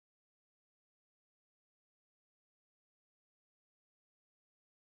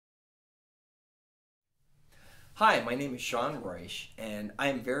Hi, my name is Sean Roish, and I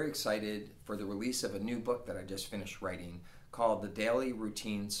am very excited for the release of a new book that I just finished writing called the Daily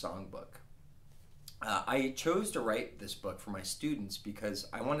Routine Songbook. I chose to write this book for my students because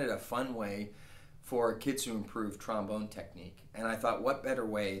I wanted a fun way for kids to improve trombone technique, and I thought what better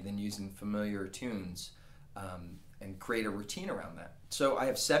way than using familiar tunes and create a routine around that. So I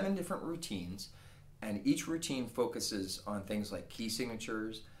have 7 different routines, and each routine focuses on things like key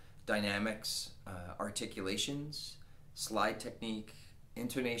signatures, dynamics, articulations, slide technique,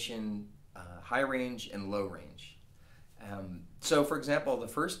 intonation, high range, and low range. So for example, the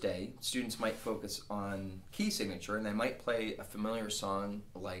first day, students might focus on key signature, and they might play a familiar song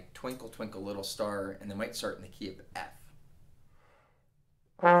like Twinkle Twinkle Little Star, and they might start in the key of F.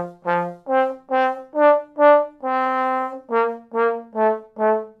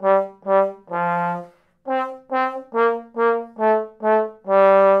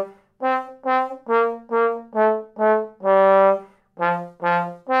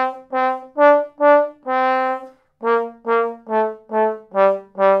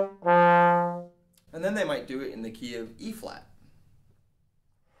 And then they might do it in the key of E flat.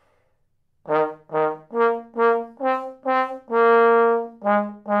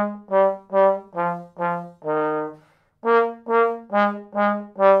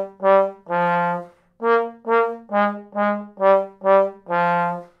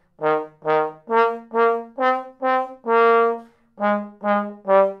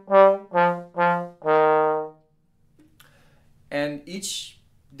 And each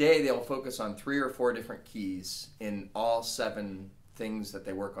day they'll focus on 3 or 4 different keys in all 7 things that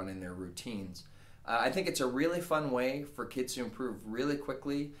they work on in their routines. I think it's a really fun way for kids to improve really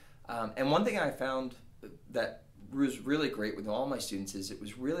quickly. And one thing I found that was really great with all my students is it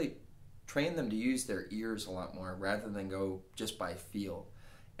was really train them to use their ears a lot more rather than go just by feel.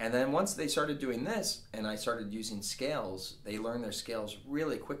 And then once they started doing this and I started using scales, they learned their scales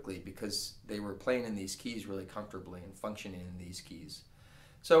really quickly because they were playing in these keys really comfortably and functioning in these keys.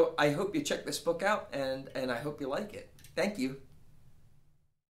 So I hope you check this book out and I hope you like it. Thank you.